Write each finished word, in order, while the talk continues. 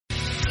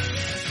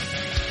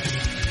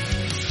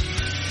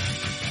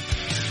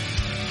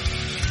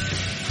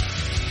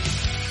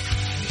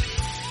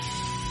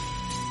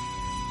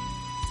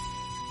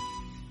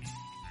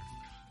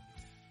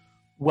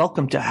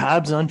Welcome to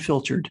Habs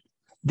Unfiltered.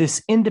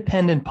 This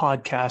independent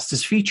podcast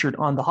is featured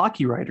on the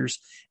Hockey Writers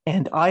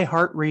and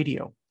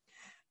iHeartRadio,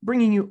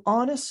 bringing you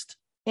honest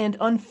and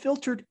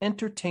unfiltered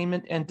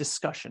entertainment and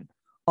discussion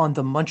on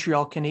the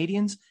Montreal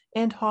Canadiens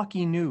and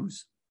hockey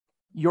news.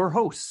 Your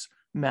hosts,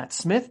 Matt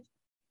Smith,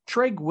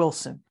 Treg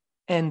Wilson,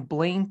 and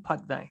Blaine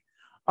Putney,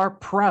 are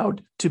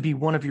proud to be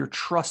one of your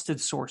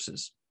trusted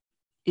sources.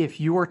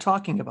 If you are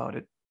talking about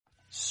it,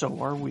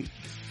 so are we.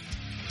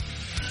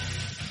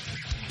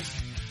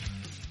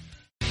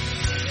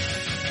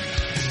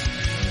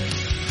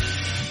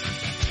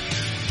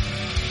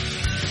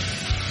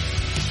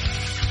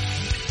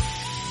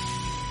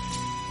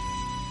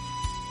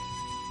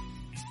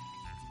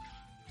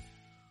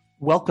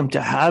 Welcome to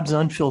Habs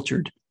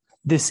Unfiltered.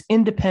 This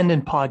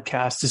independent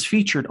podcast is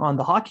featured on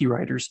the Hockey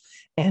Writers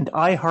and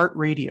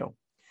iHeartRadio,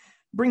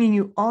 bringing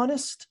you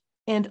honest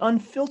and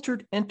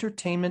unfiltered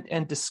entertainment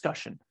and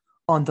discussion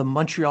on the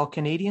Montreal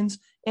Canadiens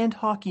and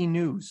hockey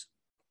news.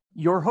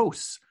 Your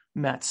hosts,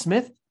 Matt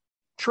Smith,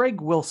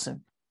 Treg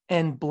Wilson,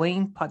 and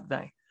Blaine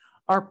Putney,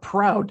 are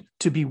proud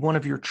to be one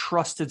of your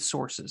trusted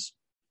sources.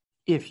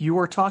 If you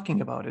are talking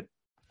about it,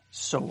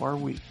 so are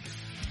we.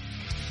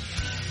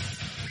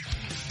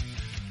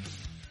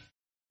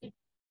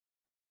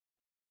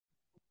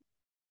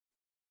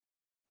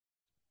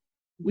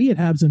 We at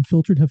Habs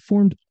Unfiltered have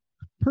formed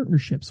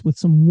partnerships with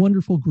some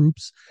wonderful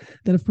groups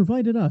that have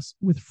provided us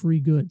with free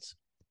goods.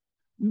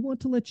 We want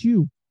to let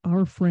you,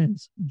 our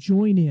friends,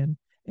 join in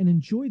and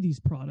enjoy these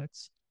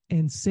products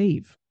and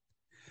save.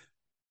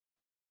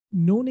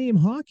 No Name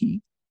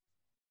Hockey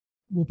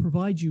will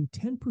provide you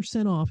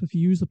 10% off if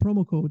you use the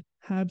promo code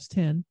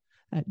HABS10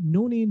 at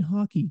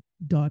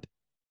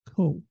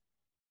nonamehockey.co.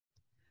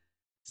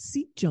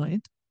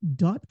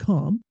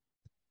 SeatGiant.com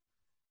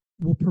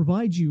will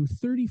provide you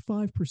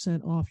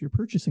 35% off your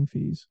purchasing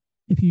fees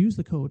if you use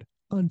the code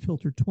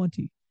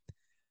Unfiltered20.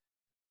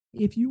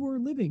 If you are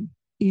living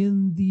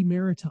in the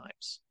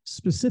Maritimes,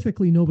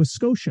 specifically Nova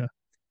Scotia,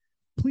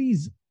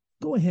 please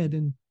go ahead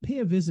and pay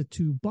a visit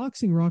to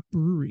Boxing Rock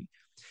Brewery.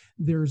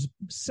 There's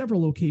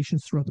several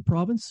locations throughout the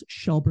province,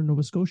 Shelburne,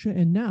 Nova Scotia,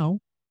 and now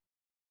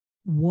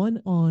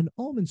one on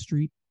Almond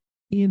Street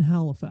in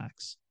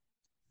Halifax.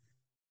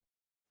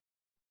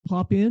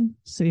 Pop in,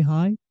 say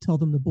hi, tell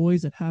them the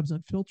boys at Habs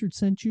Unfiltered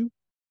sent you,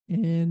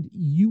 and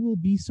you will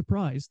be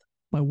surprised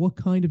by what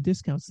kind of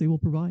discounts they will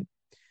provide.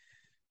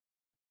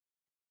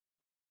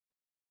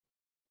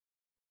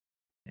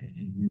 And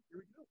here we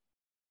go.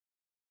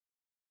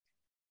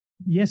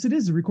 Yes, it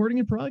is a recording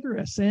in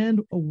progress, and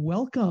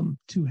welcome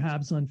to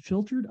Habs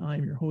Unfiltered.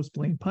 I'm your host,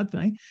 Blaine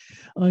Putney.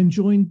 I'm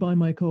joined by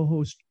my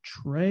co-host,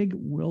 Treg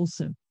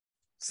Wilson.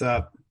 What's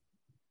up?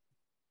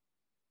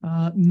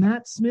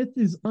 Matt Smith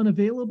is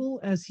unavailable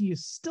as he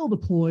is still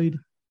deployed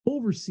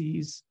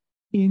overseas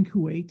in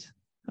Kuwait.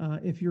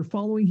 If you're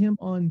following him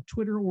on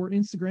Twitter or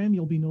Instagram,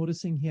 you'll be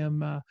noticing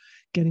him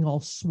getting all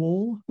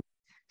swole.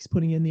 He's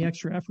putting in the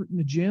extra effort in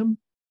the gym.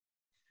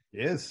 He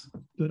is.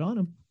 Good on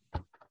him. I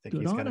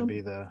think he's going to be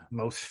the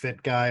most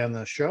fit guy on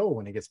the show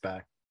when he gets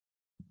back.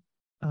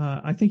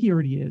 I think he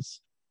already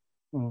is.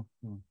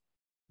 Mm-hmm.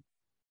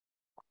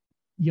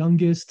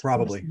 Youngest,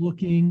 probably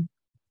looking.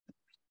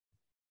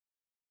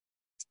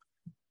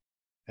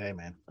 Hey,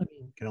 man,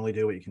 you can only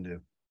do what you can do.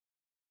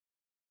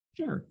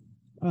 Sure.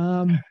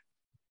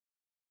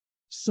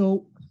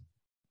 So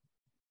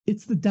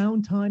it's the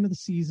downtime of the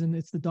season.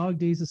 It's the dog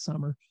days of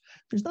summer.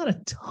 There's not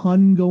a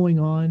ton going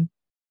on,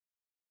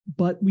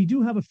 but we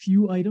do have a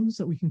few items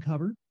that we can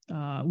cover.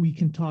 We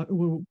can talk.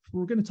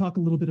 We're going to talk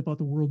a little bit about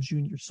the World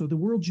Juniors. So the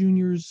World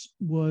Juniors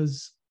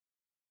was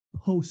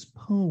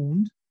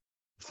postponed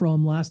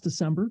from last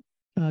December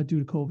due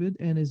to COVID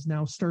and is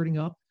now starting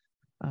up.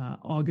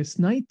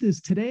 August 9th is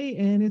today,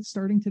 and it's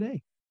starting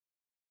today.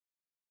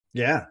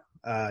 Yeah.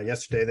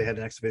 Yesterday they had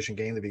an exhibition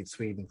game. They beat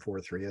Sweden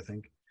 4-3, I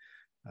think.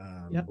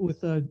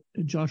 With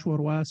Joshua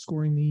Roy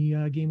scoring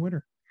the game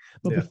winner.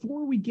 But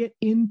before we get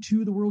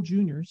into the World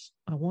Juniors,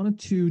 I wanted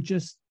to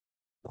just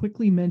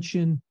quickly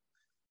mention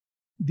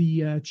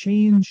the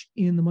change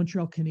in the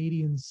Montreal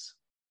Canadiens,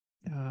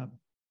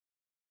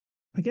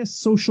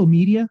 social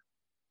media,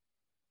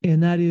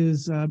 and that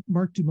is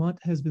Marc Dumont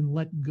has been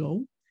let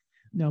go.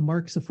 Now,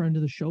 Mark's a friend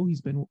of the show.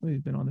 He's been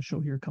on the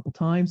show here a couple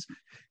times,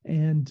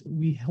 and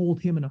we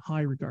hold him in a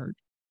high regard.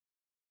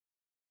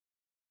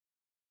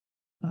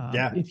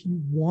 If you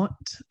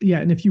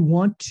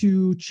want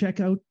to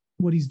check out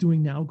what he's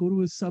doing now, go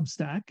to his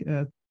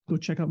Substack. Go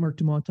check out Marc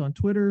Dumont on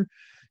Twitter,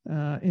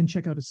 and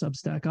check out his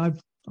Substack.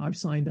 I've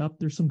signed up.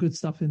 There's some good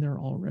stuff in there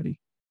already.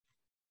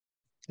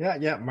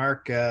 Yeah.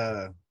 Mark,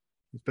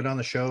 he's been on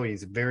the show.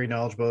 He's very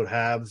knowledgeable about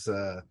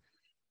Habs.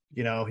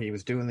 He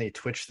was doing the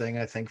Twitch thing,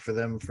 I think, for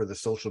them for the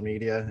social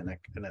media and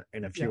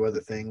a few other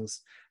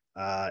things.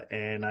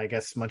 And I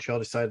guess Montreal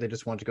decided they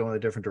just wanted to go in a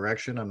different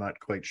direction. I'm not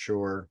quite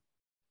sure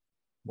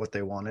what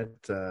they wanted.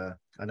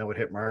 I know it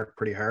hit Mark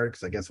pretty hard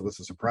because I guess it was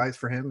a surprise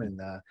for him.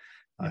 And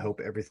I hope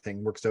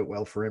everything works out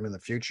well for him in the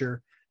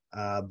future.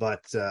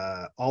 But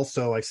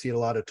also I see a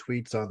lot of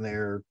tweets on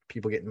there,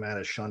 people getting mad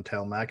at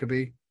Chantal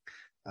Machabée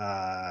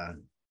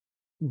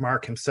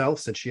Mark himself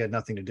said she had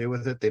nothing to do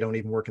with it. They don't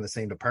even work in the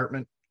same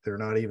department. They're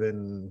not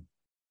even,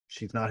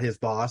 she's not his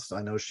boss.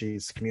 I know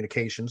she's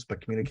communications,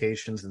 but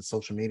communications and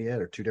social media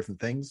are two different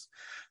things.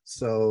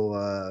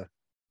 So,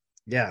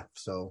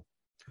 so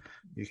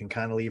you can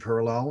kind of leave her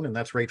alone. And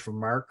that's right from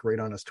Mark, right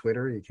on his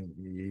Twitter.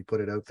 You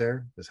put it out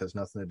there. This has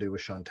nothing to do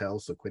with Chantel,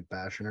 so quit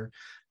bashing her.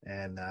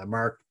 And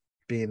Mark,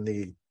 being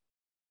the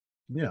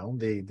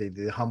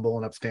humble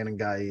and upstanding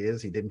guy he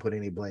is, he didn't put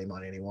any blame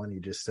on anyone. He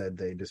just said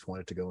they just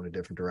wanted to go in a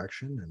different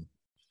direction, and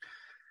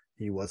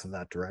he was in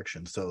that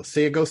direction. So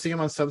go see him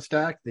on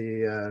Substack,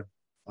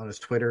 on his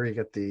Twitter. You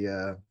get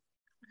the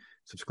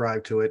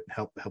subscribe to it,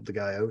 help the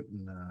guy out,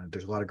 and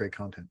there's a lot of great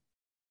content.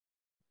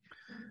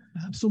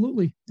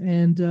 Absolutely.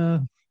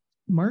 And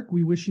Mark,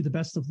 we wish you the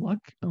best of luck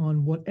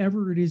on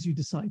whatever it is you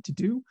decide to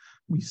do.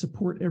 We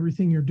support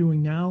everything you're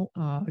doing now.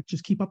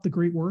 Just keep up the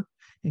great work,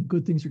 and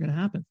good things are going to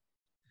happen.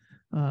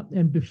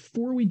 And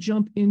before we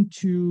jump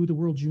into the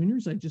World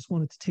Juniors, I just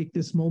wanted to take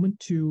this moment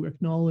to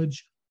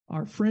acknowledge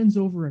our friends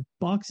over at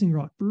Boxing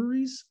Rock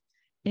Breweries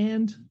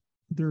and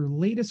their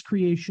latest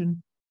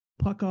creation,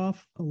 Puck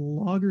Off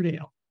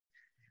Lagerdale.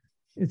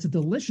 It's a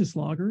delicious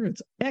lager.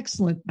 It's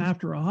excellent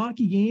after a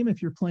hockey game.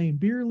 If you're playing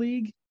beer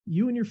league,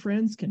 you and your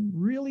friends can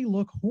really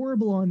look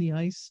horrible on the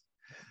ice,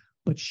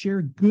 but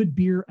share good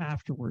beer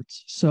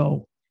afterwards.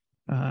 So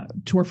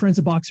to our friends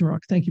at Boxing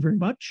Rock, thank you very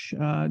much.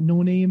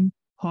 No Name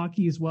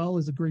Hockey as well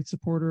is a great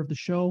supporter of the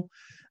show.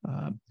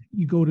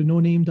 You go to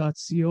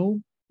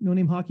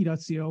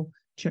nonamehockey.co,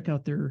 check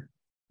out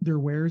their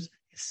wares.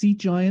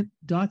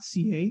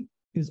 Seatgiant.ca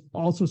is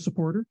also a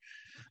supporter.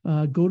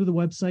 Go to the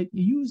website,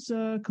 use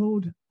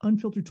code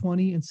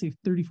unfiltered20 and save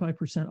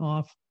 35%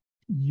 off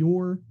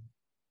your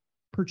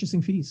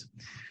purchasing fees.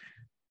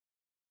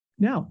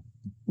 Now,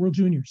 World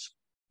Juniors.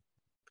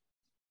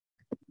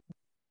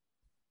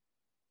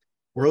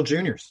 World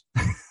Juniors.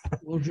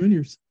 World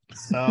Juniors.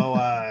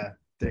 So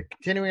the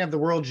continuing of the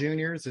World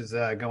Juniors is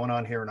going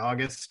on here in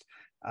August.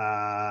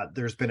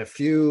 There's been a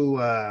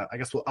few,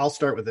 I'll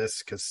start with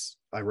this because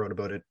I wrote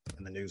about it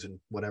in the news and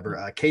whatever.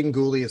 Caden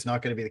Gooley is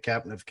not going to be the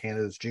captain of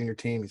Canada's junior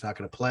team. He's not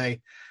going to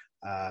play.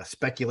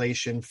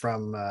 Speculation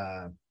from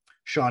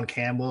Sean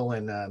Campbell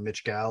and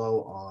Mitch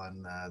Gallo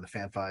on the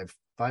Fan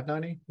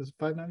 590. Was it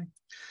 590?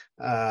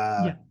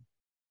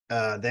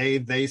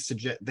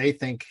 They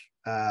think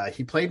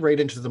he played right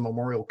into the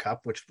Memorial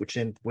Cup, which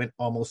went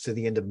almost to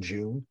the end of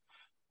June.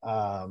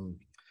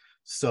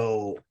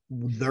 So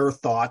their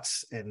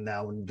thoughts, and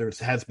now there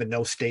has been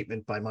no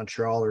statement by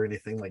Montreal or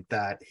anything like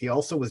that. He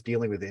also was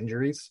dealing with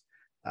injuries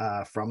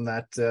from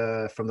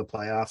the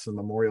playoffs and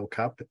Memorial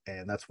Cup,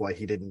 and that's why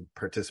he didn't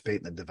participate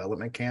in the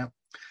development camp.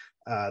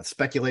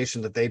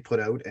 Speculation that they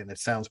put out, and it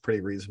sounds pretty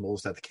reasonable,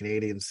 is that the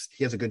Canadians,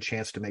 he has a good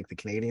chance to make the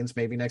Canadians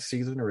maybe next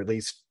season, or at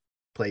least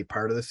play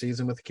part of the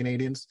season with the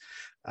Canadians.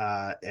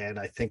 And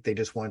I think they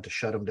just wanted to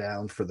shut him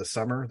down for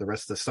the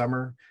rest of the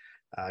summer,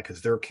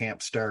 because their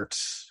camp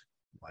starts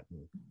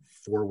in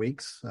 4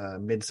 weeks,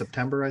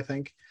 mid-September, I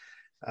think.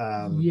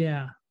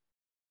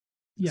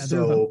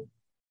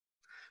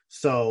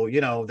 So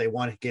they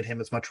want to get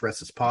him as much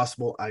rest as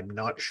possible. I'm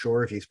not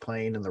sure if he's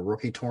playing in the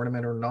rookie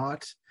tournament or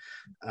not.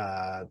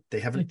 I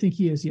think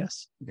he is,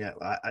 yes. Yeah,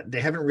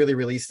 they haven't really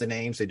released the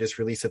names. They just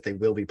released that they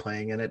will be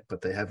playing in it, but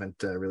they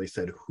haven't really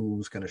said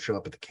who's going to show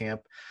up at the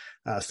camp.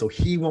 So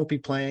he won't be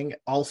playing.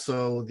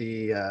 Also,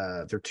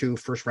 their 2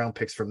 first-round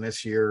picks from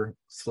this year,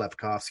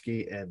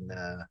 Slafkovsky and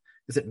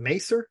is it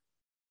Macer?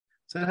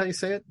 Is that how you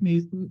say it?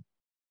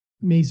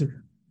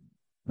 Mazer.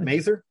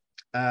 Mazer?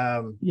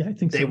 I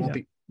think they won't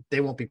be.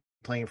 They won't be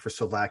playing for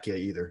Slovakia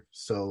either.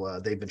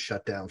 So they've been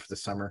shut down for the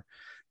summer.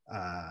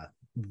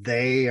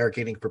 They are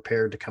getting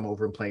prepared to come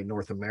over and play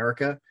North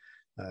America.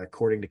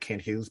 According to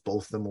Kent Hughes,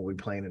 both of them will be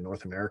playing in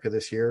North America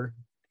this year.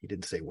 He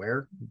didn't say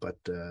where, but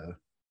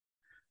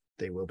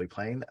they will be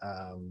playing.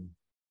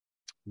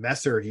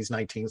 Messer, he's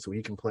 19, so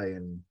he can play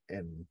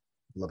in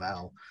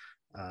Laval.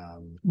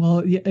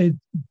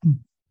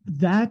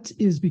 That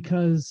is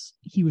because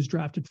he was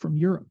drafted from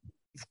Europe.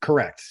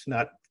 Correct,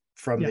 not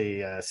from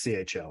the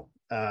CHL.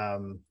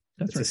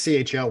 It's a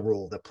CHL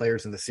rule that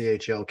players in the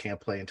CHL can't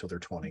play until they're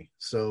 20.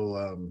 So,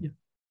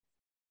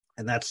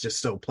 and that's just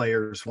so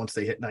players, once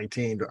they hit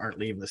 19, aren't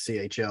leaving the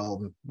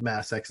CHL,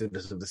 mass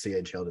exodus of the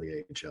CHL to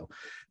the AHL.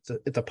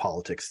 It's a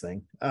politics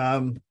thing.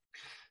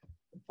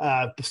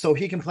 So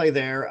he can play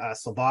there.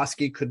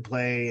 Slavoski could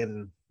play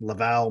in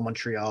Laval,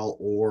 Montreal,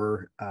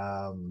 or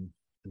the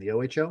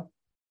OHL.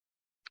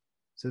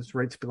 Does his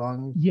rights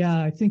belong?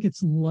 Yeah, I think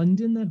it's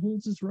London that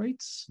holds his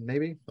rights.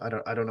 Maybe. I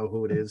don't know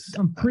who it is.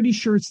 I'm pretty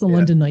sure it's the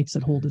London Knights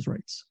that hold his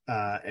rights.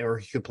 Or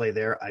he could play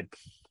there. I'm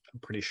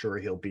pretty sure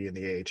he'll be in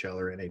the AHL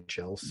or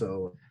NHL.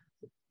 So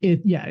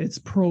it's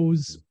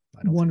pros,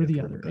 one or the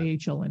other.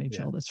 AHL,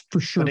 NHL. That's for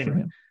sure for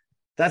him.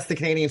 That's the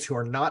Canadians who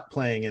are not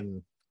playing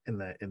in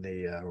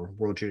the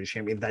World Junior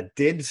Championship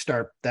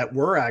that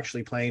were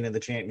actually playing in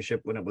the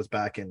championship when it was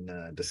back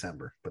in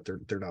December, but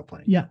they're not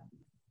playing.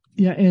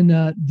 Yeah, and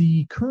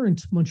the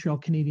current Montreal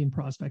Canadian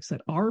prospects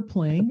that are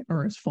playing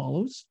are as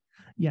follows: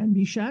 Jan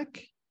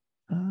Mysak,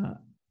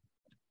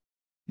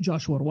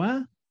 Joshua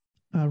Roy,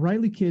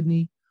 Riley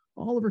Kidney,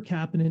 Oliver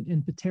Kapanen,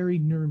 and Petteri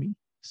Nurmi.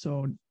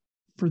 So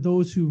for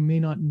those who may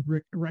not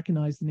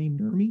recognize the name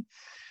Nurmi,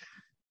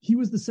 he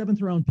was the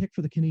 7th round pick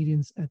for the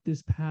Canadiens at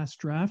this past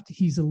draft.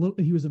 He was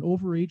an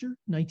overager,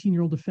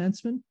 19-year-old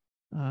defenseman.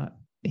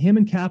 Him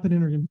and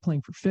Kapanen are going to be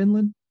playing for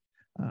Finland.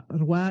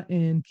 Roy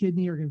and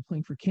Kidney are going to be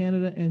playing for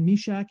Canada. And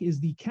Mysak is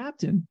the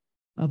captain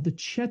of the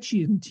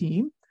Chechen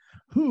team,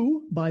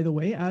 who, by the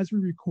way, as we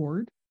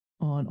record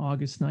on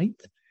August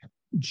 9th,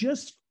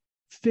 just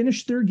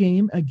finished their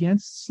game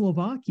against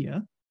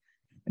Slovakia,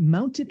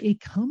 mounted a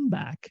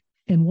comeback,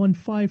 and won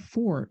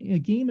 5-4, a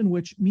game in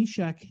which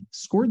Mysak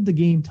scored the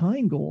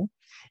game-tying goal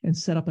and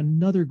set up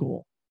another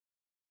goal.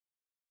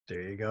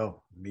 There you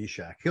go,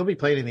 Mysak. He'll be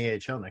playing in the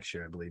AHL next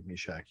year, I believe,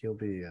 Mysak. He'll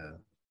be...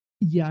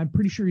 Yeah, I'm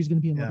pretty sure he's going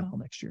to be in Laval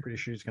next year. Pretty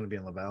sure he's going to be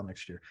in Laval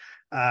next year.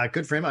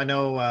 Good for him. I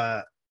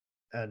know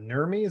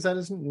Nurmi, is that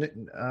his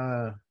name?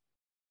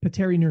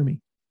 Petteri Nurmi.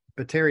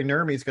 Petteri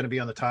Nurmi is going to be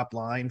on the top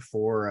line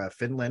for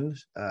Finland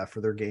for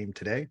their game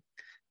today.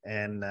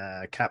 And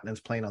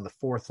Kapanen's playing on the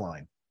 4th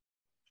line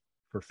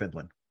for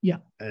Finland. Yeah.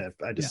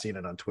 I just seen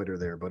it on Twitter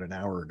there about an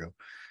hour ago.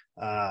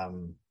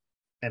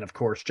 And of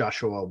course,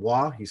 Joshua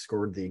Roy, he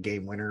scored the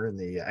game winner in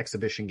the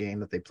exhibition game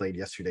that they played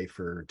yesterday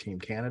for Team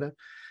Canada.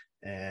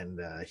 And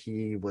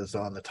he was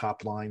on the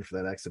top line for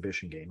that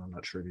exhibition game. I'm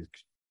not sure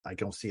I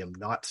don't see him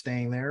not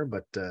staying there,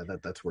 but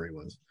that's where he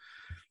was.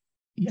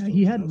 Yeah, so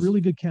he had really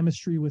good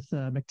chemistry with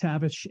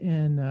McTavish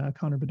and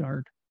Connor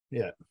Bedard.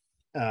 Yeah.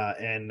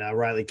 And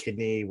Riley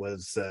Kidney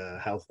was a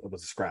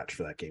scratch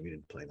for that game. He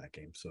didn't play that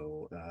game.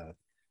 So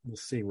we'll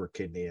see where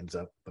Kidney ends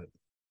up, but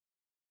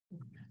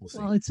we'll see.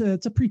 Well,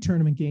 it's a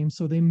pre-tournament game,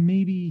 so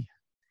he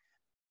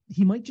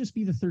might just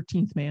be the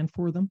 13th man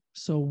for them.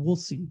 So we'll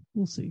see.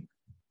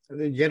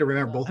 You got to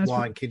remember, both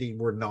Roy and Kidney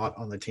were not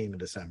on the team in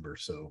December.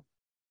 So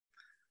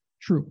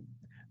true.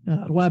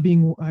 Roy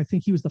being, I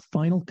think he was the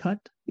final cut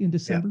in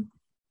December.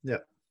 Yeah.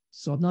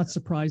 So I'm not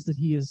surprised that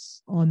he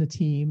is on the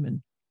team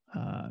and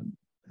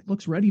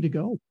looks ready to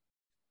go.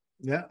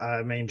 Yeah,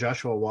 I mean,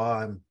 Joshua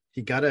Roy,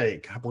 he got a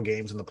couple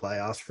games in the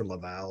playoffs for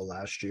Laval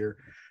last year.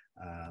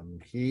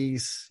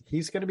 He's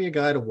going to be a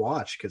guy to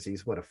watch because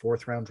he's a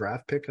 4th round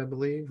draft pick, I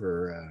believe,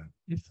 or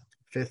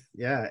 5th.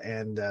 Yeah,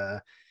 and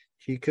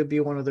he could be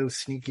one of those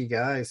sneaky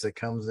guys that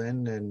comes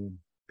in and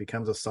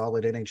becomes a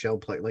solid NHL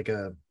player, like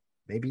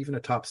maybe even a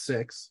top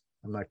 6.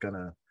 I'm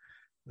going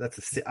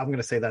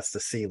to say that's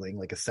the ceiling,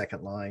 like a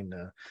second line.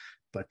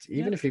 But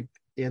even if he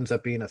ends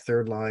up being a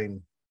third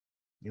line,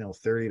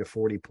 30 to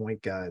 40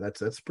 point guy,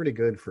 that's pretty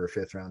good for a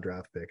 5th round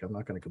draft pick. I'm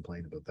not going to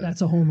complain about that.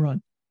 That's a home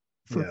run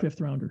for a 5th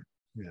rounder.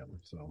 Yeah.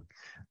 So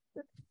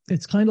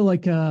it's kind of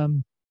like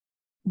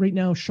right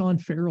now, Sean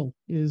Farrell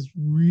is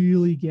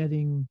really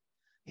getting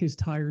his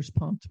tires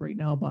pumped right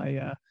now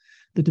by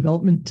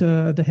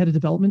the head of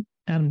development,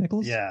 Adam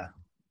Nichols. Yeah.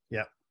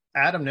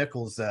 Adam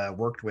Nichols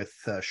worked with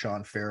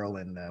Sean Farrell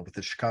and with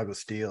the Chicago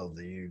Steel,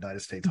 the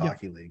United States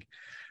Hockey League.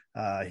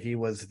 He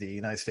was the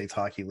United States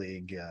Hockey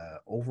League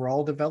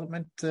overall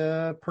development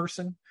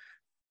person,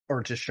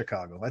 or just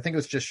Chicago. I think it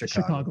was just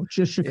Chicago.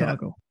 Just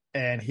Chicago.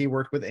 Yeah. And he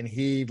worked with, and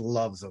he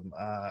loves them.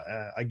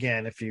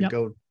 Again, if you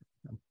go,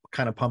 I'm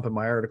kind of pumping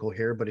my article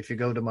here, but if you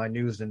go to my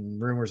news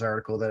and rumors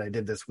article that I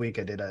did this week,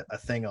 I did a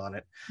thing on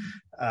it.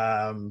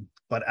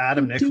 But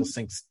Adam Nichols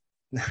thinks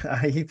he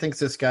really thinks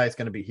this guy's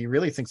going to be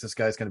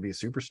a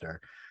superstar.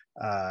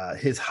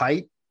 His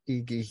height,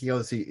 he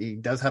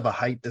does have a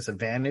height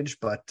disadvantage,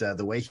 but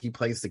the way he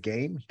plays the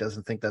game, he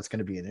doesn't think that's going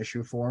to be an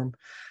issue for him.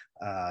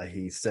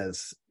 He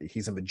says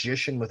he's a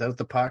magician without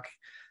the puck.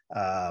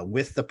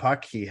 With the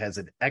puck, he's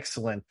an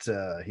excellent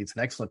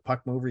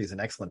puck mover. He's an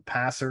excellent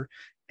passer,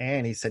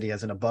 and he said he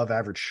has an above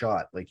average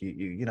shot. Like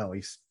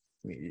his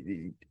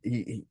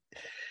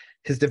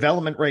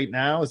development right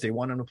now is they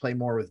want him to play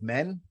more with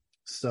men.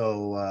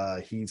 So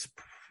he's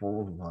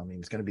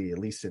going to be at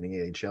least in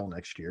the AHL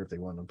next year if they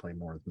want him to play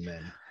more with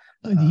men.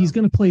 He's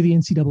going to play the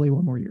NCAA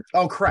one more year.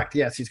 Oh, correct.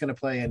 Yes, he's going to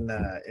play in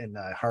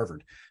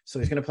Harvard. So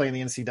he's going to play in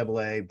the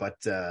NCAA. But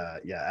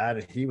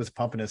Adam, he was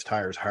pumping his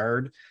tires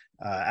hard.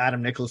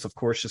 Adam Nichols, of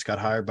course, just got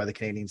hired by the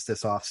Canadiens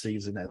this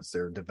offseason as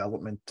their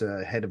development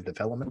head of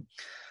development.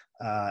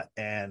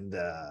 And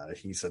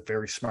he's a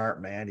very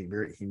smart man.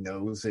 He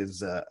knows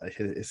his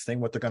thing,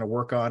 what they're going to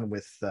work on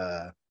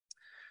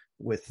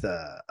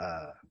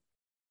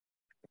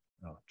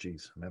oh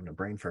geez, I'm having a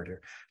brain fart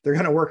here. They're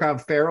going to work on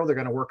Farrell. They're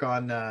going to work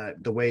on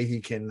the way he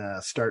can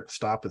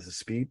stop with his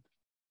speed,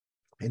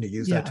 and to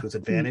use that to his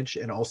advantage,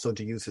 and also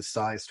to use his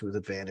size to his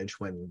advantage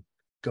when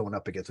going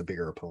up against a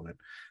bigger opponent.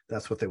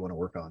 That's what they want to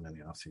work on in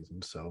the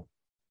offseason. So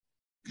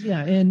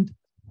and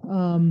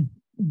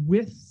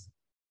with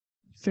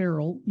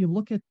Farrell, you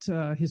look at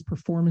his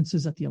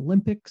performances at the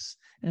Olympics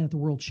and at the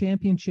World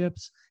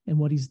Championships and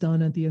what he's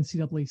done at the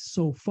NCAA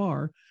so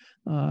far.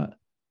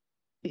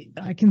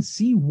 I can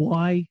see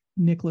why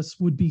Nicholas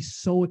would be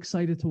so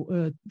excited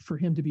for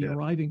him to be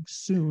arriving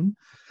soon,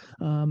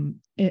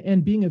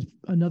 and being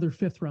another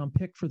 5th round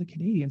pick for the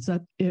Canadiens.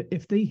 That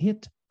if they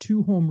hit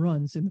 2 home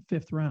runs in the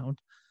 5th round,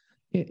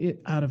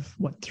 it out of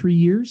what, 3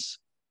 years?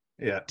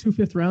 Yeah. 2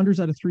 fifth rounders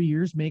out of 3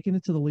 years making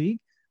it to the league.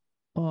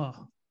 Oh,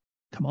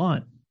 come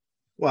on.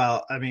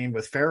 Well, I mean,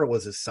 with Farrell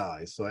was his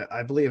size. So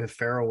I believe if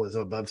Farrell was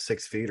above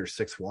 6 feet or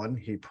 6'1",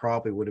 he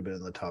probably would have been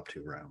in the top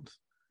 2 rounds,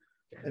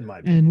 in my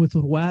opinion. And with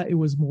Watt, it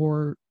was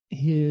more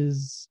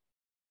his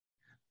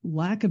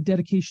lack of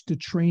dedication to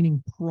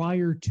training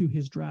prior to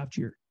his draft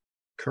year.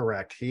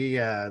 Correct.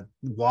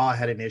 Waugh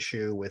had an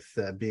issue with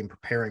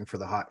preparing for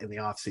in the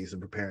off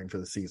season, preparing for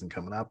the season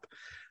coming up.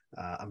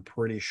 I'm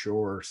pretty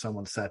sure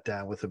someone sat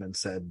down with him and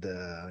said,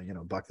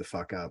 buck the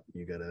fuck up.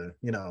 You gotta,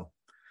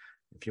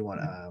 if you want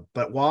to,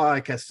 but Waugh,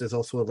 I guess, is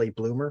also a late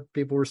bloomer.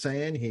 People were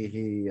saying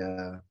he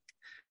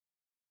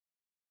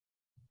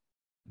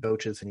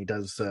coaches and he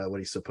does what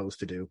he's supposed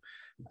to do.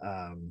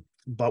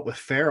 But with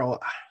Farrell,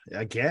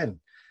 again,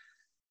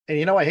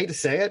 and I hate to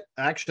say it.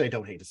 Actually, I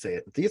don't hate to say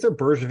it. These are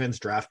Bergevin's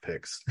draft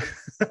picks.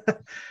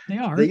 They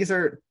are. These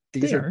are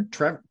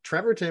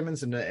Trevor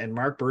Timmins and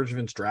Marc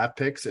Bergevin's draft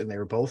picks, and they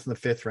were both in the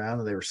 5th round,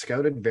 and they were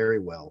scouted very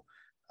well.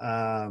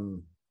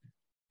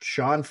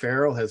 Sean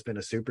Farrell has been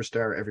a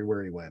superstar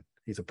everywhere he went.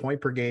 He's a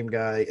point per game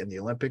guy in the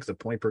Olympics, a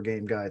point per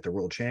game guy at the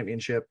World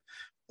Championship,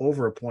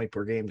 over a point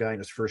per game guy in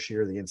his first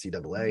year of the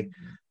NCAA.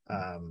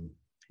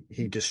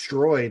 He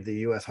destroyed the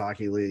U.S.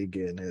 Hockey League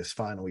in his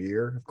final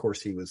year. Of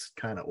course, he was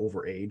kind of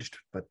overaged,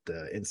 but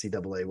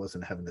NCAA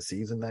wasn't having the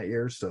season that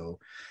year, so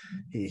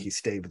he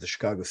stayed with the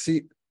Chicago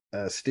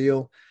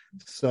Steel.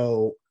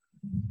 So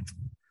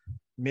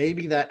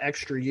maybe that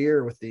extra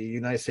year with the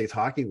United States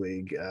Hockey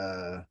League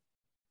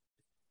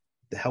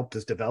helped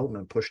his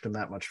development, pushed him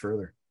that much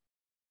further.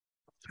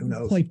 Who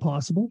knows? Quite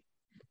possible.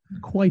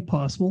 Quite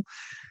possible.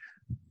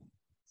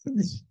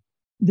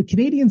 The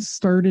Canadians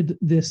started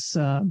this,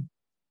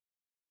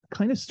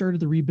 started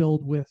the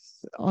rebuild with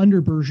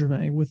under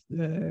Bergevin, with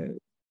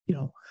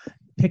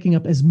picking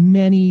up as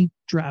many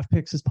draft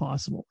picks as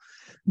possible.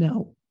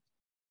 Now,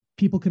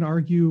 people can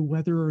argue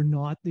whether or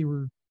not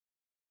their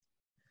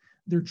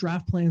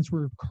draft plans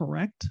were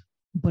correct,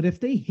 but if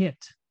they hit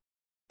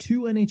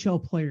 2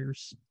 NHL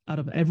players out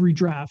of every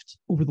draft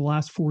over the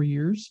last 4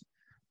 years,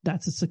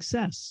 that's a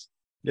success.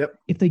 Yep.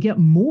 If they get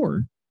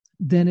more,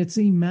 then it's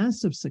a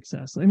massive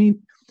success. I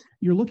mean,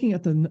 you're looking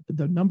at the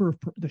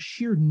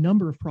sheer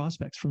number of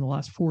prospects from the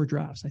last 4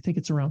 drafts. I think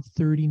it's around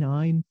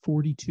 39,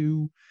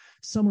 42,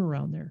 somewhere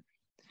around there.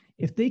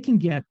 If they can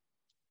get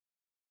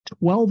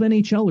 12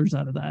 NHLers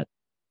out of that,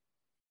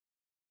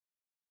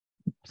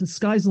 the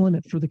sky's the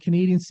limit for the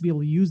Canadians to be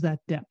able to use that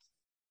depth.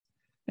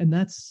 And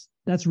that's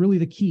really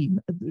the key.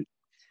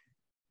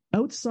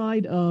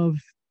 Outside of,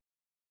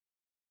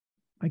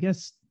 I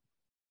guess,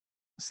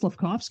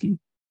 Slafkovsky,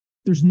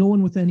 there's no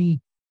one with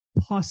any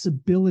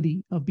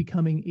possibility of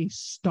becoming a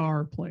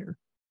star player.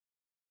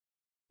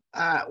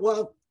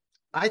 Well,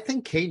 I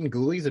think Caden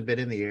Gooley's a bit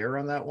in the air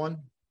on that one.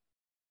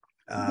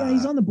 Yeah,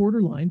 he's on the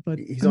borderline, but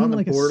he's on the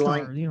like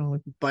borderline. A star,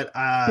 but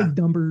big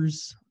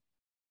numbers.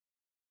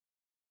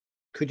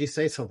 Could you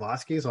say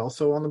Slafkovsky is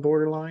also on the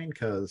borderline?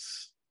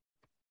 Because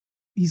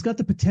he's got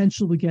the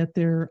potential to get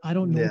there. I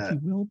don't know if he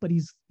will, but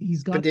he's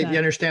got. But did you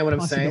understand what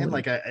I'm saying?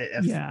 Like,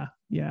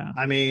 yeah.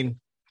 I mean,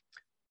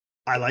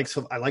 I like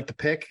the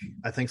pick.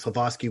 I think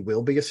Slafkovsky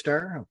will be a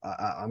star.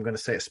 I'm going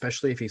to say,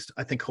 especially if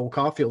I think Cole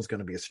Caulfield's going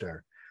to be a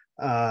star.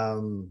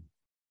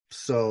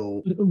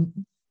 So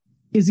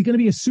is he going to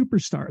be a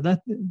superstar?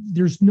 That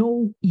there's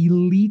no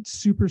elite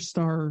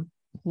superstar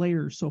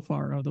players so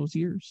far out of those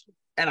years.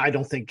 And I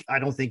don't think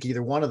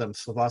either one of them,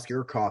 Slafkovsky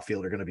or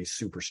Caulfield, are going to be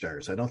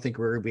superstars. I don't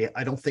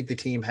think the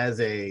team has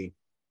a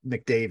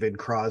McDavid,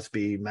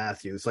 Crosby,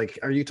 Matthews. Like,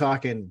 are you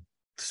talking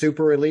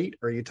super elite,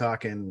 or are you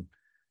talking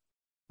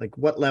like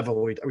what level?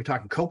 Are we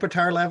talking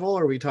Kopitar level,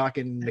 or are we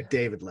talking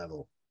McDavid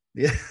level?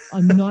 Yeah.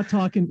 I'm not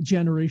talking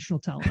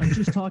generational talent. I'm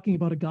just talking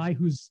about a guy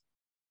who's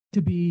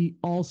to be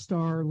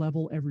all-star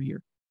level every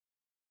year.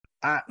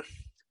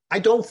 I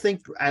don't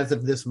think as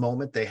of this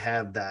moment they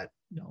have that.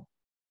 No.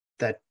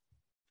 That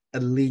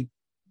elite.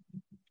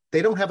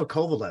 They don't have a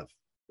Kovalev,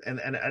 and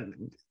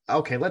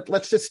okay,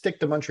 let's just stick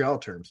to Montreal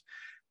terms.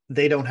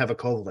 They don't have a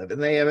Kovalev,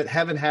 and they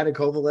haven't had a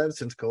Kovalev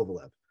since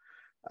Kovalev.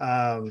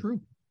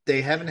 True.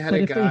 They haven't had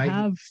a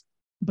guy.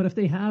 But if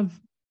they have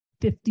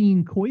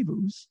 15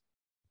 Koivus.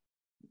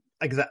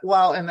 Exactly.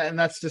 Well, and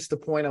that's just the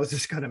point I was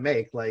just going to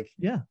make. Like,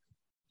 yeah,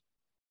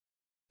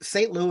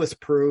 St. Louis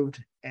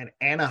proved, and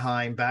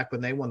Anaheim back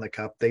when they won the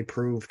Cup, they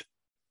proved.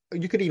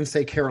 You could even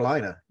say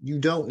Carolina. You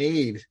don't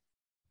need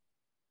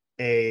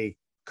a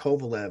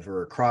Kovalev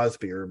or a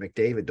Crosby or a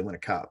McDavid to win a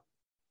Cup.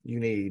 You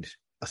need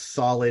a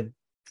solid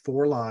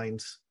 4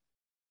 lines,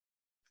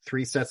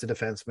 3 sets of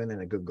defensemen,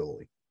 and a good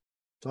goalie.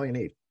 That's all you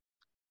need,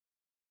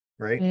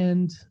 right?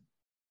 And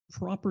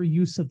proper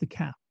use of the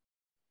cap.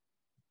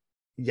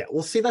 Yeah,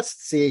 well,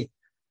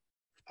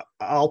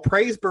 I'll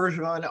praise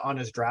Bergevin on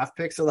his draft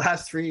picks the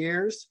last 3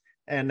 years,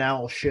 and now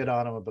I'll shit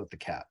on him about the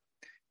cap.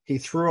 He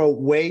threw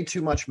way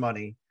too much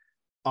money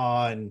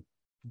on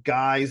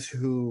guys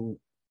who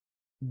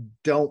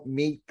don't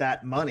meet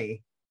that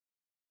money,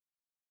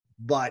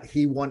 but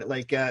he wanted,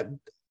 like,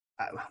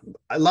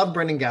 I love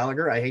Brendan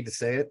Gallagher. I hate to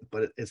say it,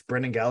 but is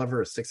Brendan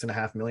Gallagher a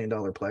 $6.5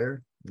 million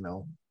player?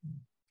 No.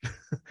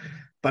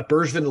 But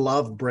Bergevin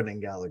loved Brendan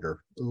Gallagher.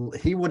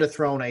 He would have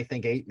thrown, I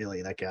think, $8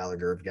 million at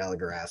Gallagher if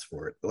Gallagher asked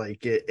for it.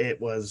 Like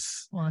it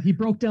was. Well, he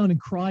broke down and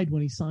cried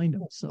when he signed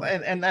him. So,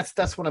 and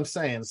that's what I'm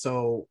saying.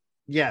 So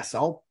yes,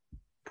 I'll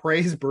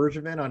praise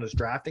Bergevin on his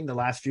drafting the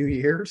last few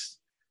years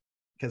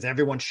because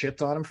everyone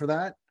shits on him for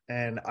that.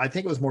 And I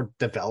think it was more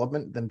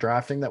development than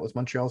drafting that was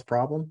Montreal's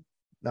problem.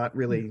 Not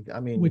really.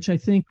 I mean, which I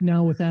think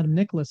now with Adam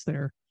Nicholas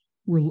there,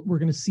 we're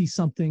going to see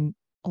something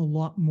a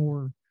lot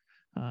more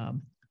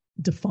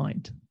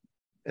defined.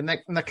 And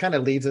that kind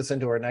of leads us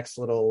into our next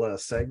little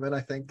segment,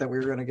 I think, that we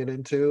were going to get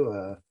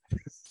into.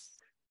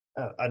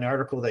 An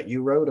article that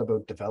you wrote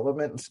about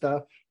development and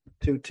stuff.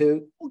 We'll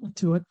get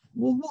to it.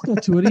 We'll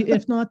get to it.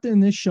 If not in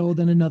this show,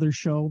 then another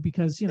show,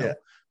 because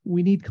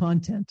we need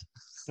content.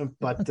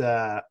 But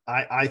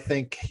I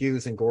think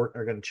Hughes and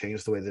Gorton are going to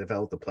change the way they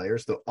develop the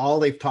players. All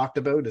they've talked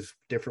about is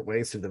different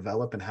ways to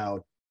develop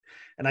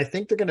and I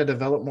think they're going to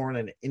develop more on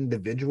an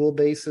individual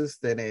basis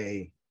than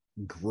a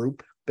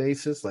group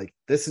basis. Like,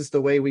 this is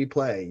the way we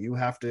play. You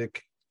have to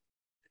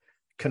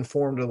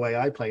conform to the way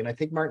I play. And I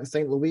think Martin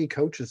St. Louis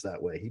coaches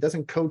that way. He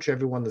doesn't coach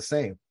everyone the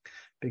same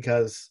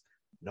because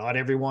not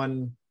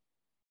everyone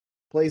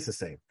plays the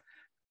same.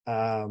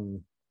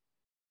 And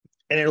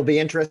it'll be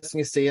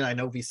interesting to see, and I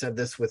know we said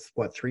this with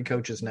 3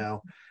 coaches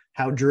now,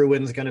 how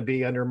Drouin's going to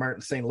be under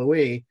Martin St.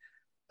 Louis.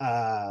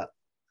 But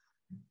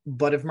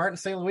if Martin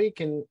St. Louis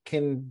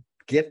can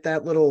get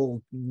that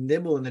little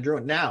nibble in the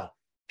Drouin. Now,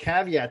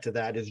 caveat to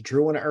that is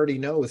Drouin already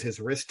knows his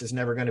wrist is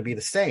never going to be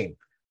the same.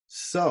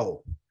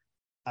 So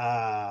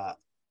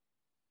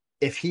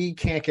if he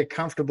can't get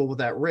comfortable with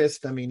that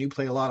wrist, I mean, you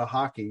play a lot of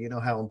hockey, you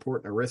know how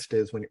important a wrist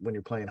is when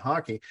you're playing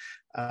hockey.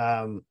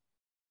 Have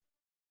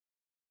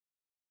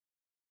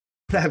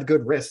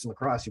good wrists in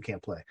lacrosse, you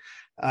can't play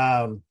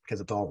because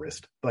it's all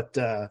wrist. But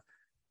so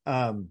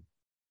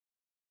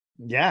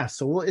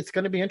it's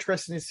going to be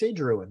interesting to see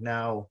Drouin.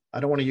 Now, I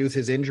don't want to use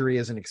his injury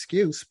as an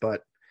excuse,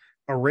 but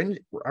a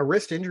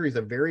wrist injury is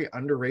a very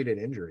underrated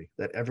injury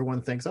that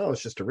everyone thinks, oh,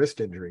 it's just a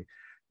wrist injury.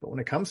 But when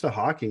it comes to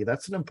hockey,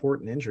 that's an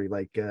important injury.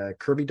 Like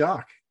Kirby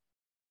Dach,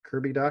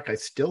 I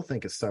still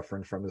think is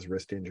suffering from his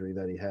wrist injury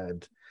that he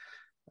had.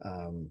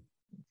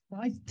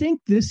 I think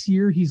this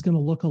year he's going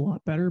to look a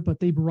lot better, but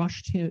they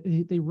rushed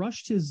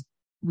his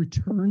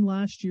return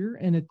last year,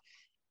 and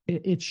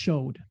it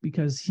showed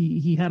because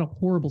he had a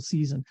horrible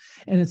season.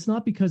 And it's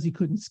not because he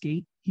couldn't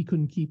skate, he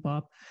couldn't keep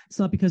up. It's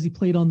not because he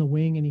played on the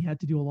wing and he had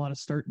to do a lot of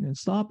starting and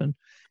stopping.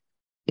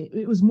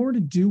 It was more to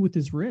do with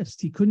his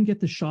wrist. He couldn't get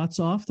the shots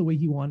off the way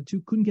he wanted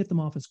to, couldn't get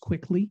them off as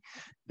quickly.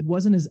 It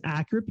wasn't as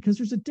accurate because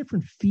there's a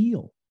different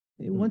feel.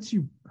 Once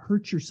you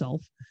hurt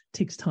yourself, it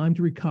takes time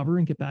to recover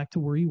and get back to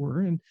where you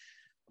were. And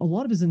a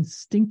lot of his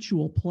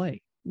instinctual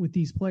play with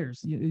these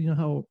players. You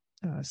know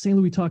how St.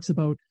 Louis talks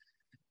about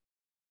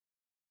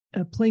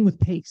playing with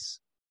pace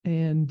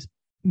and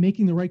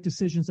making the right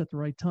decisions at the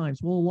right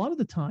times. Well, a lot of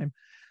the time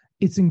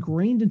it's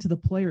ingrained into the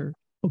player.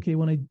 Okay,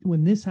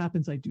 when this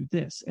happens, I do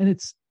this. And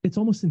it's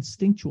almost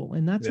instinctual.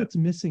 And that's what's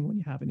missing when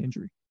you have an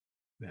injury.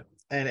 Yeah.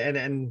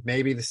 And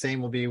maybe the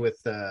same will be with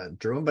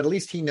Drouin, but at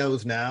least he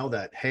knows now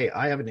that, hey,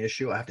 I have an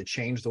issue. I have to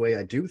change the way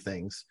I do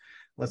things.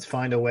 Let's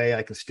find a way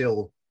I can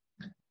still,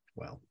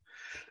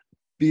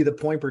 be the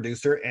point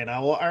producer. And I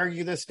will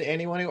argue this to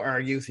anyone who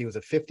argues he was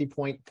a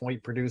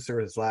 50-point producer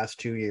his last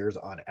 2 years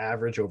on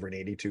average over an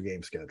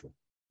 82-game schedule.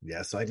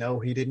 Yes, I know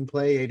he didn't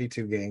play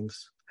 82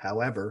 games.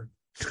 However,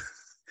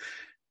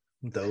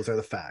 those are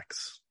the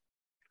facts.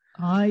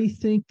 I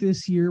think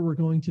this year we're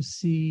going to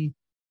see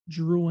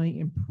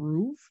Drouin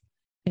improve.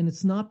 And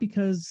it's not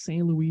because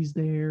St. Louis is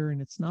there,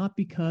 and it's not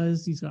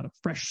because he's got a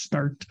fresh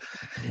start.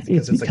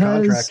 It's because a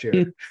contract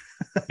year.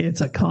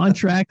 It's a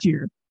contract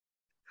year.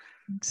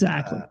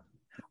 Exactly.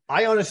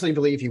 I honestly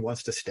believe he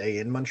wants to stay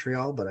in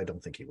Montreal, but I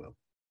don't think he will.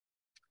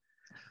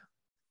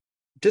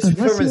 Just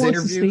unless from his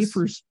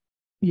interviews.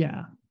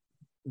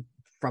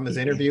 From his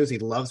interviews, he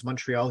loves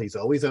Montreal. He's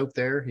always out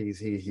there. He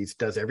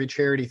does every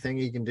charity thing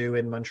he can do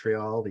in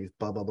Montreal. He's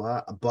blah, blah,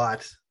 blah.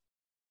 But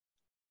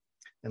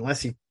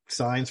unless he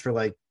signs for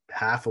like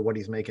half of what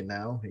he's making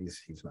now,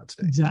 he's not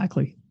staying.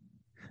 Exactly.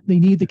 They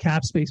need the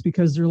cap space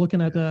because they're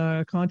looking at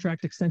a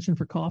contract extension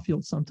for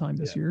Caulfield sometime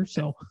this year.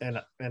 So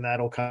and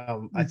that'll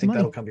come. I think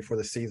that'll come before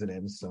the season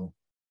ends. So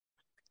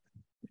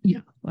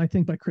I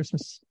think by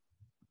Christmas,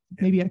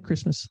 maybe at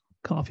Christmas,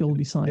 Caulfield will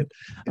be signed.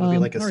 It'll be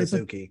like a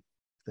Suzuki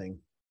thing.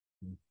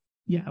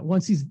 Yeah,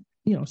 once he's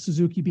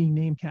Suzuki being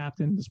named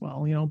captain as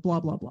well. Blah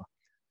blah blah.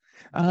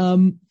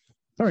 All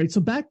right,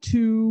 so back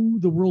to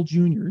the World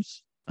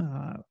Juniors.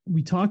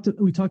 We talked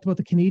about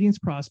the Canadians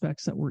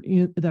prospects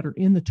that are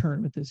in the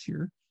tournament this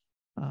year.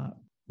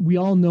 We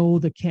all know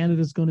that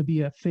Canada is going to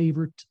be a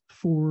favorite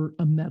for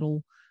a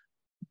medal.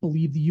 I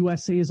believe the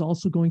USA is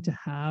also going to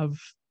have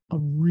a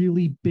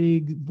really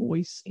big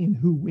voice in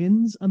who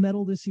wins a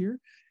medal this year.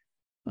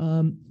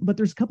 But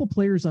there's a couple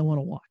players I want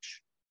to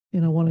watch,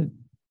 and I want to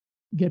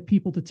get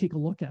people to take a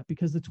look at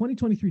because the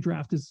 2023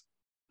 draft is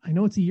I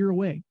know it's a year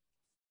away,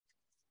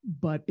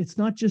 but it's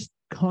not just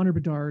Connor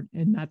Bedard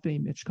and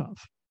Matvei Michkov.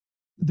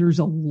 There's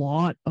a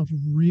lot of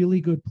really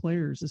good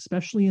players,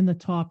 especially in the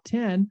top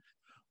 10,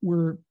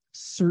 where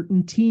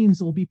certain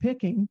teams will be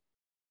picking.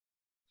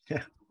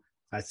 Yeah,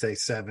 I'd say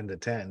 7 to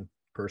 10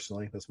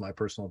 personally. That's my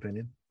personal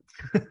opinion.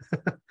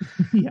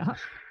 Yeah.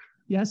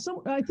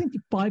 So I think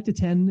 5 to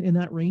 10 in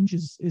that range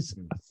is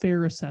a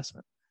fair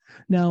assessment.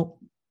 Now,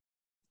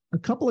 a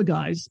couple of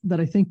guys that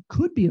I think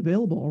could be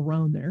available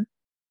around there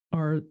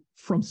are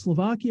from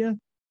Slovakia,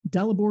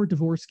 Dalibor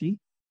Dvorsky,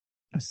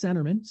 a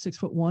centerman,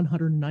 6'1",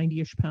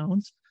 190-ish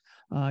pounds.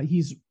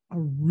 He's a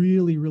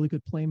really, really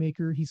good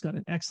playmaker. He's got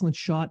an excellent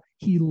shot.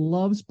 He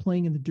loves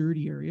playing in the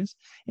dirty areas,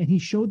 and he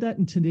showed that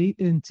in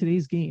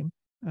today's game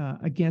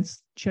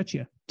against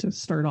Czechia to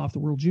start off the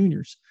World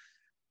Juniors.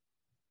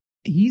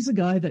 He's a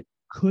guy that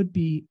could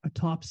be a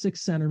top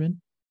 6 centerman,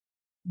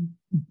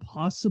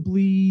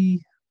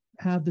 possibly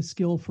have the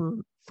skill for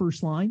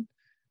first line,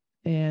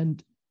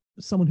 and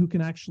someone who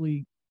can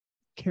actually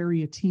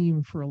carry a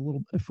team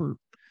for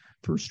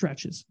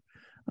stretches.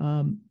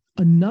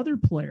 Another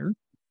player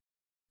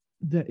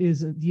that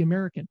is the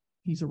American.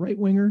 He's a right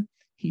winger.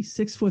 He's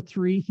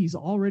 6'3". He's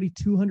already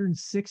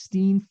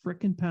 216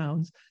 frickin'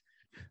 pounds.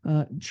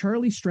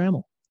 Charlie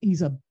Stramel.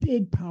 He's a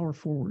big power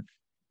forward,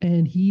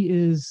 and he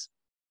is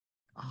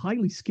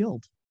highly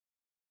skilled.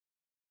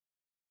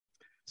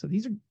 So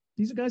these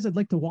are guys I'd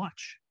like to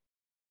watch.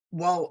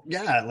 Well,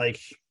 yeah,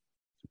 like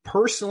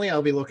personally,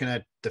 I'll be looking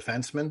at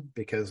defensemen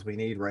because we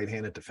need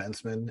right-handed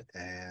defensemen.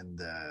 And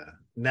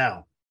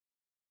now,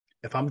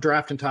 if I'm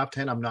drafting top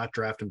 10, I'm not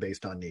drafting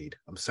based on need.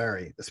 I'm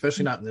sorry,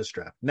 especially not in this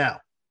draft. Now,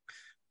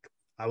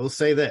 I will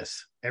say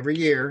this. Every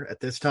year at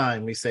this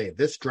time, we say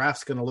this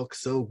draft's going to look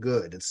so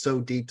good. It's so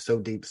deep, so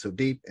deep, so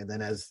deep. And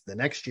then as the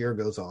next year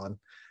goes on,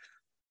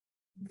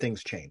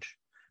 things change.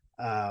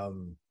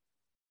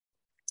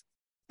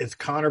 Is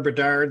Connor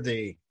Bedard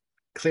the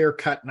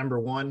clear-cut number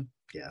 1?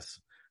 Yes.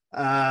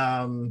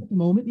 At the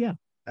moment, yeah.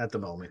 At the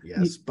moment,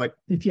 yes. But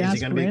if you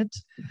ask Grant,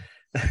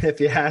 if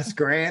you ask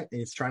Grant,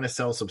 he's trying to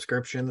sell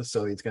subscriptions,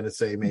 so he's going to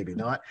say maybe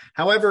not.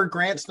 However,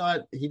 Grant's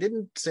not. He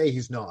didn't say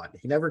he's not.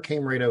 He never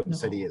came right out and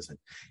said he isn't.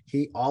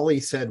 All he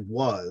said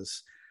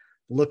was,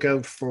 look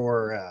out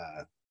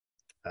for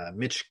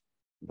Mitch.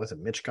 Was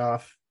it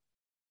Michkov?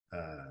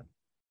 The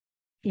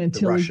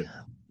Russian.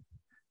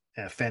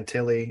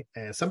 Fantilli.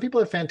 Some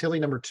people have Fantilli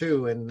number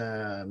 2 and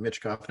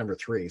Michkov number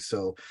 3.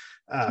 So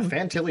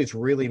Fantilli's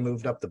really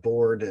moved up the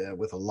board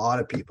with a lot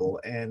of people,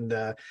 and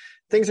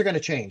things are going to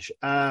change.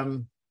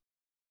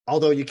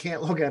 Although you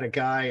can't look at a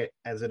guy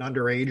as an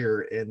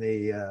underager in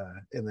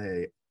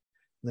the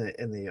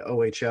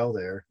OHL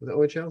there. The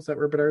OHL, is that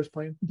where Bedard's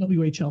playing?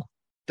 WHL,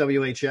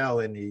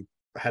 and he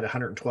had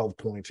 112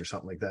 points or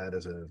something like that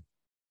as a.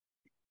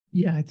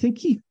 Yeah, I think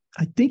he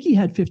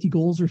had 50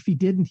 goals, or if he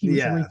didn't, he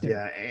was right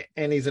there. Yeah,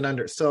 and he's an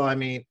under. So, I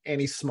mean,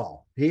 and he's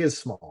small. He is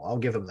small. I'll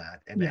give him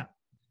that. And yeah.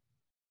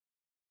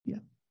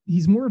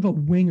 He's more of a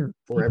winger.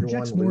 Before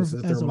everyone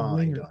loses their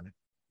mind on it.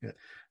 Yeah.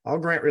 All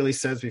Grant really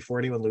says before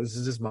anyone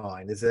loses his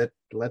mind is that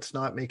let's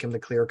not make him the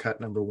clear-cut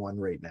number 1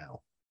 right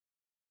now.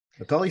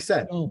 That's all he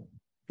said.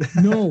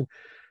 No,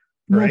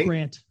 right?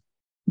 Grant.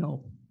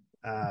 No.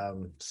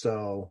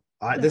 So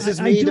this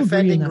is me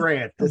defending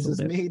Grant. This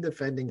is me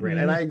defending Grant.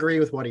 Yeah. And I agree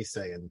with what he's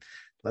saying.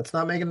 Let's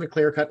not make him the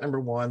clear-cut number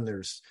 1.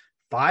 There's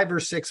 5 or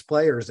 6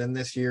 players in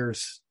this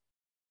year's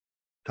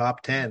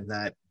top 10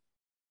 that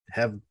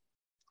have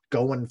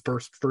going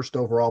first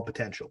overall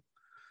potential.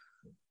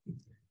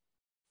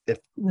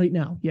 Right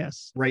now,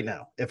 yes. Right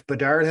now. If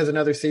Bedard has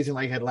another season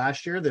like he had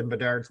last year, then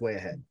Bedard's way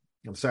ahead.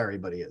 I'm sorry,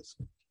 but he is.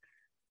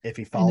 If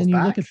he falls back. And then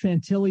you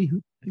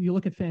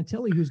look at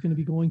Fantilli, who's going to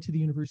be going to the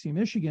University of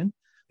Michigan.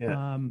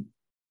 Yeah.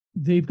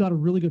 They've got a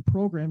really good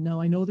program. Now,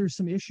 I know there's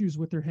some issues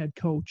with their head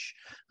coach.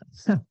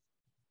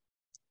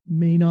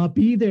 May not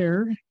be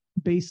there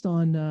based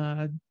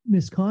on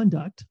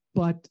misconduct,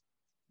 but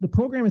the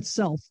program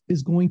itself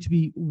is going to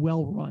be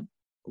well run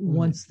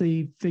once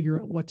they figure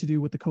out what to do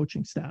with the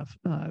coaching staff.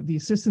 The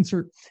assistants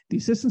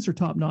are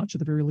top notch at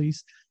the very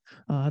least.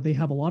 They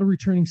have a lot of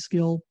returning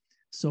skill.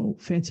 So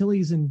Fantilli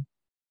is in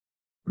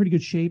pretty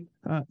good shape.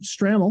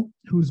 Stramel,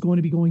 who's going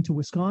to be going to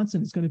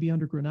Wisconsin, is going to be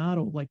under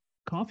Granato like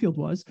Caulfield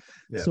was.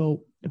 Yeah.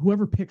 So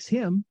whoever picks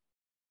him,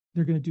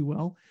 they're going to do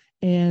well.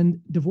 And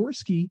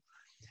Dvorsky,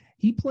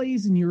 he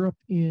plays in Europe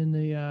in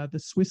the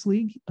Swiss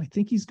League. I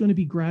think he's going to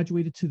be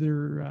graduated to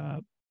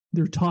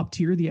their top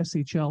tier, the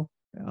SHL.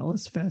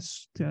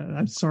 LSFest.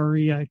 I'm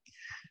sorry,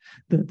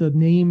 the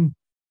name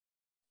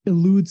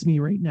eludes me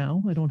right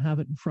now. I don't have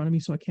it in front of me,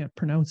 so I can't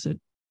pronounce it.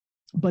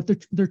 But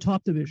they're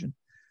top division.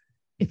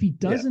 If he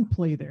doesn't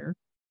play there,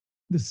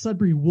 the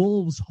Sudbury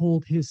Wolves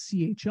hold his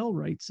CHL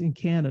rights in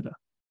Canada.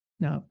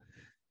 Now,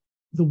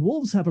 the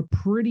Wolves have a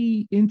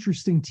pretty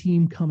interesting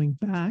team coming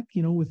back,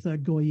 with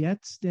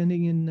Goyette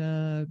standing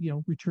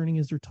in, returning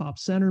as their top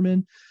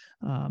centerman.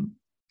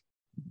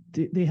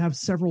 They have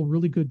several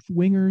really good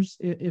wingers.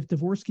 If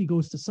Dvorsky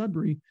goes to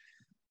Sudbury,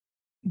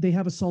 they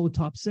have a solid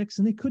top 6,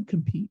 and they could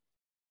compete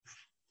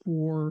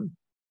for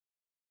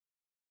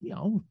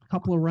a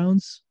couple of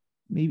rounds,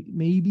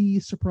 maybe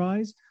a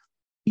surprise.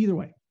 Either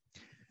way.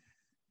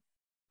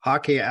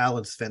 Hockey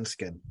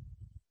Allsvenskan.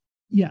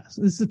 Yes,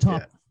 this is the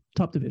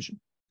top division.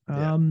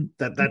 Yeah.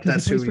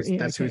 That's who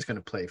he's going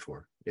to play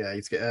for. Yeah,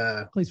 he's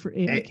plays for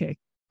AIK.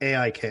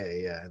 AIK,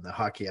 yeah, and the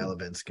Hockey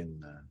Allsvenskan,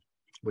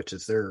 which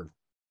is their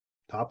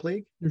top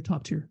league. Their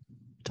top tier,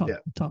 top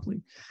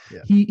league.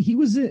 Yeah. He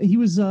was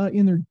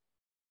in their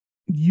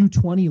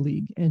U20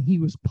 league, and he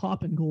was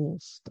popping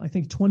goals. I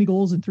think 20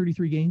 goals in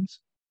 33 games.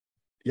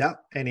 Yeah,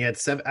 and he had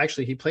 7.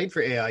 Actually, he played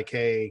for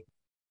AIK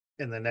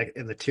in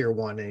the tier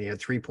 1, and he had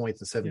 3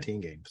 points in 17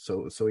 games.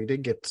 So he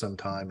did get some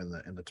time in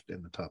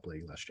the top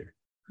league last year,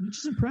 which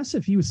is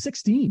impressive. He was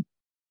 16.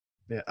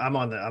 Yeah, I'm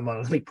on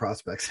Elite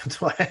Prospects.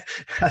 That's why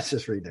I was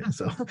just reading it.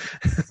 So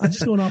I'm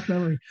just going off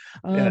memory.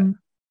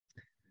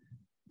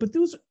 But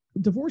those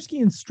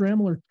Dvorsky and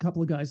Stramel are a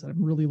couple of guys that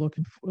I'm really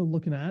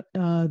looking at.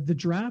 The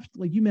draft,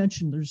 like you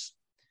mentioned, there's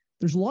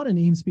a lot of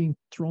names being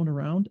thrown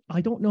around.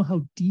 I don't know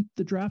how deep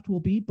the draft will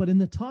be, but in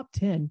the top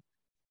 10,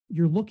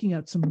 you're looking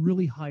at some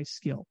really high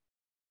skill.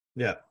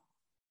 Yeah.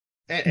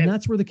 And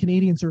that's where the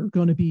Canadians are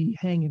going to be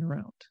hanging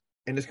around.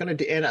 And it's going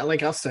to, and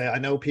like I'll say, I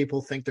know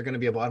people think they're going to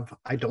be a bottom.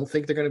 I don't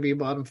think they're going to be a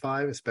bottom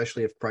 5,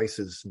 especially if Price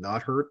is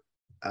not hurt.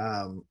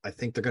 I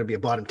think they're going to be a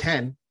bottom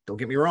 10. Don't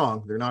get me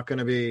wrong. They're not going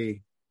to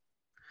be,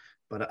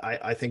 but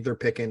I think they're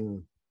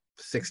picking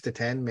 6 to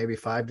 10, maybe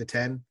 5 to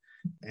 10.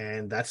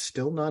 And that's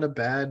still not a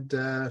bad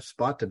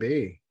spot to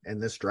be in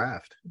this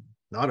draft.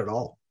 Not at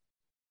all.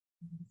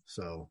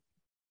 So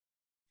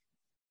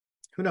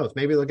who knows?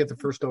 Maybe they'll get the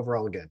first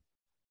overall again.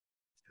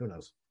 Who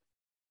knows?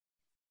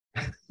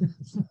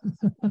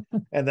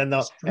 and then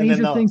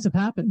things have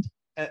happened.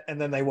 And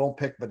then they won't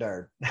pick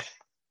Bedard.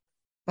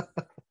 I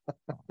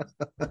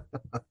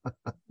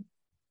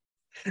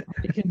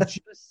can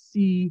just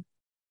see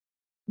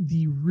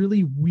the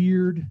really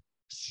weird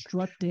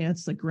strut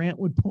dance that Grant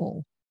would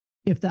pull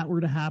if that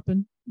were to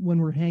happen when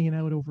we're hanging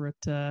out over at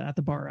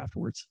the bar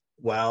afterwards.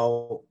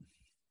 Well,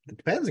 it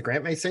depends.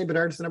 Grant may say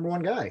Bedard's the number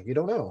 1 guy. You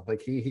don't know.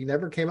 Like he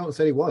never came out and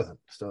said he wasn't.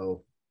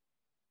 So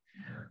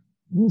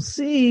we'll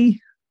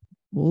see.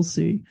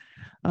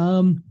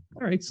 All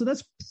right. So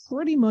that's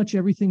pretty much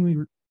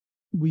everything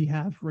we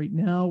have right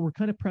now. We're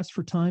kind of pressed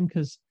for time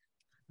because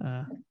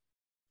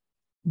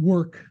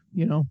work,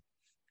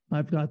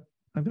 I've got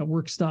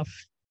work stuff,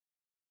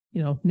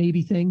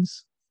 Navy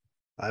things.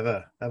 I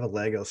have a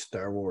Lego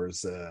Star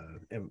Wars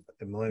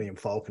Millennium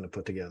Falcon to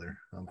put together.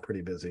 I'm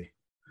pretty busy.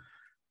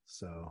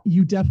 So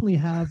you definitely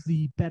have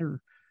the better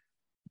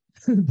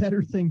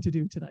thing to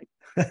do tonight.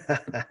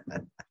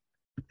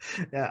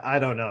 Yeah, I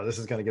don't know. This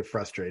is going to get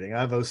frustrating.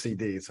 I have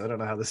OCD, so I don't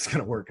know how this is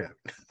going to work out.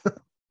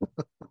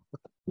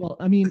 Well,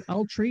 I mean,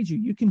 I'll trade you.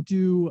 You can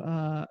do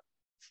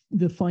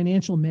the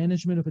financial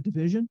management of a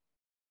division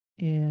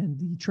and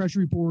the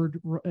Treasury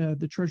Board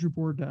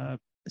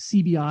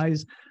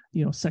CBIs,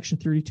 section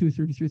 32,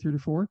 33,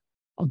 34.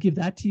 I'll give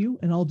that to you,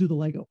 and I'll do the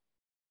Lego.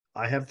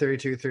 I have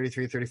 32,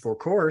 33, 34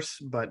 course,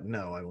 but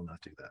no, I will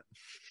not do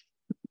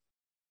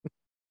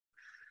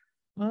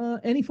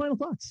that. Any final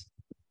thoughts?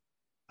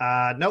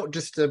 No,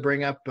 just to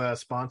bring up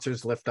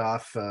sponsors,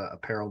 Liftoff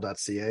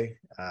apparel.ca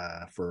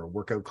for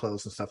workout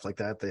clothes and stuff like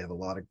that. They have a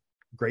lot of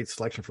great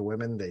selection for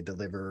women. They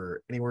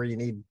deliver anywhere you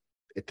need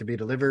it to be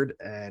delivered.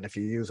 And if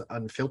you use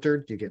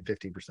Unfiltered, you get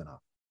 15% off.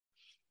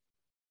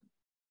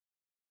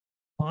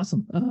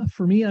 Awesome.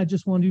 For me, I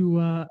just want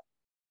to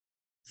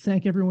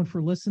thank everyone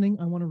for listening.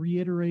 I want to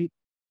reiterate,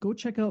 go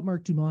check out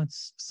Mark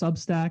Dumont's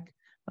Substack.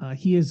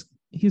 He has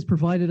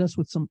provided us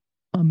with some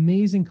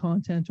amazing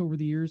content over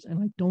the years,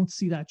 and I don't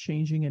see that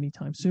changing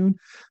anytime soon.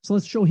 So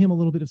let's show him a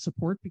little bit of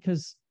support,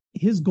 because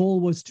his goal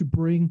was to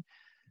bring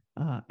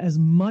as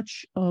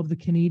much of the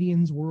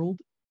Canadians world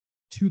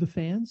to the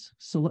fans.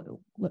 So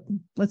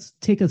let's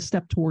take a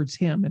step towards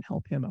him and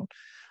help him out.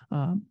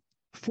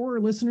 For our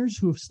listeners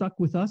who have stuck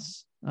with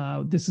us,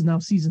 this is now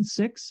season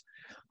 6.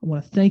 I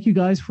want to thank you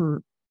guys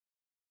for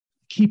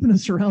keeping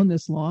us around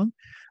this long.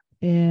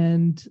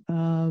 And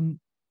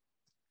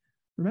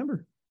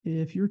remember,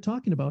 if you're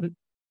talking about it,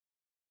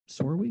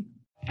 so are we.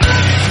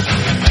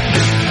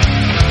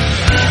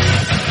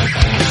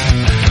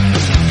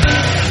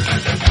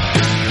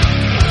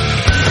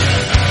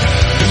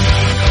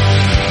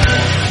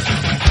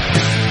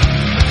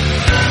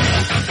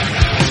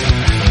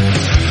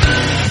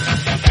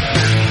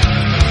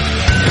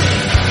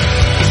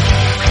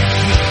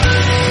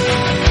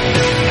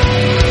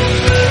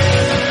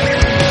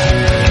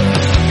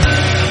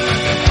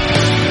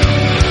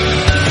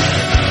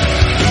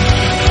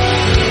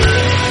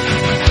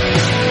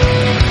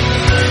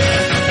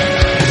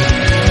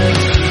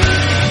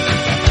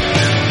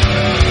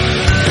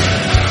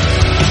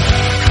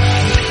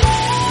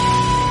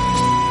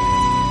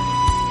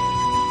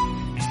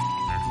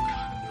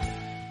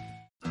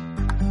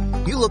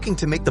 looking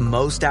to make the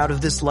most out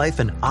of this life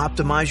and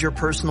optimize your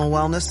personal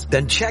wellness?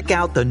 Then check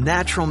out the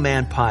Natural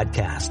Man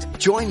Podcast.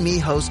 Join me,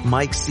 host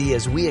Mike C.,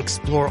 as we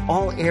explore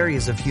all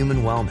areas of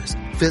human wellness,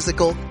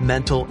 physical,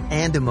 mental,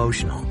 and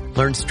emotional.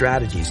 Learn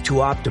strategies to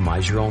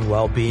optimize your own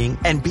well-being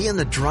and be in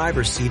the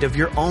driver's seat of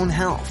your own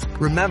health.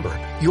 Remember,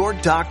 your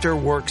doctor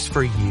works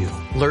for you.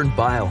 Learn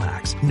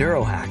biohacks,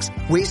 neurohacks,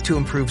 ways to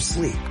improve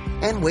sleep,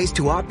 and ways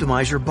to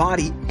optimize your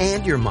body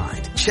and your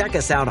mind. Check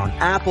us out on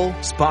Apple,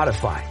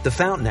 Spotify, the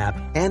Fountain app,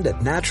 and at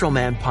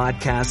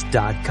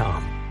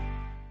naturalmanpodcast.com.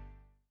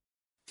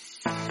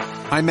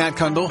 I'm Matt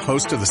Kundle,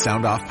 host of the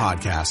Sound Off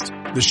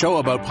Podcast, the show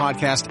about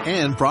podcast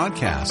and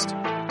broadcast.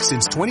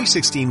 Since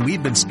 2016,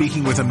 we've been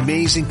speaking with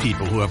amazing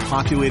people who have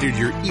populated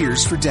your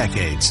ears for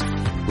decades.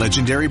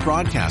 Legendary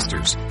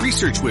broadcasters,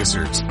 research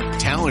wizards,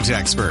 talent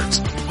experts,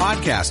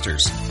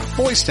 podcasters,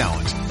 voice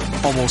talent.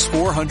 Almost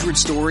 400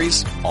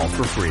 stories, all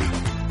for free.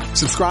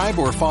 Subscribe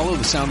or follow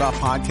the Sound Off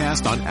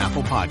Podcast on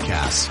Apple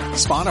Podcasts,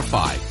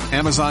 Spotify,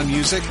 Amazon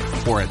Music,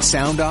 or at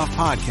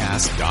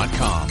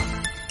soundoffpodcast.com.